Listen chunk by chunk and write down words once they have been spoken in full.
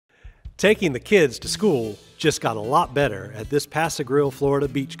Taking the kids to school just got a lot better at this Pass-A-Grill, Florida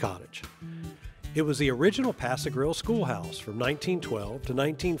beach cottage. It was the original Pass-A-Grill Schoolhouse from 1912 to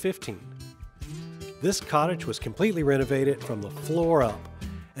 1915. This cottage was completely renovated from the floor up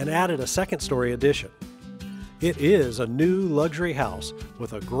and added a second-story addition. It is a new luxury house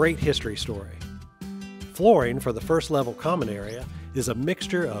with a great history story. Flooring for the first-level common area is a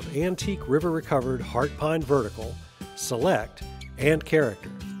mixture of antique river-recovered heart pine vertical, select, and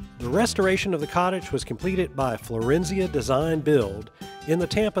character. The restoration of the cottage was completed by Florencia Design Build in the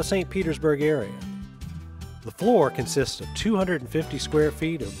Tampa, St. Petersburg area. The floor consists of 250 square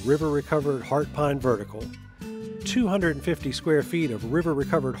feet of river-recovered heart pine vertical, 250 square feet of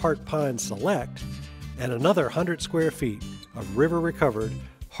river-recovered heart pine select, and another 100 square feet of river-recovered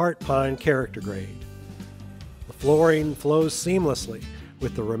heart pine character grade. The flooring flows seamlessly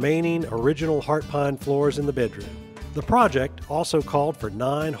with the remaining original heart pine floors in the bedroom. The project also called for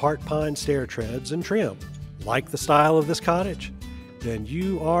 9 heart pine stair treads and trim. Like the style of this cottage? Then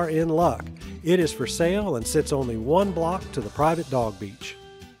you are in luck. It is for sale and sits only 1 block to the private dog beach.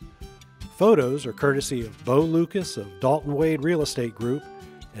 Photos are courtesy of Bo Lucas of Dalton Wade Real Estate Group,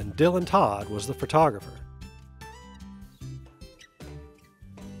 and Dylan Todd was the photographer.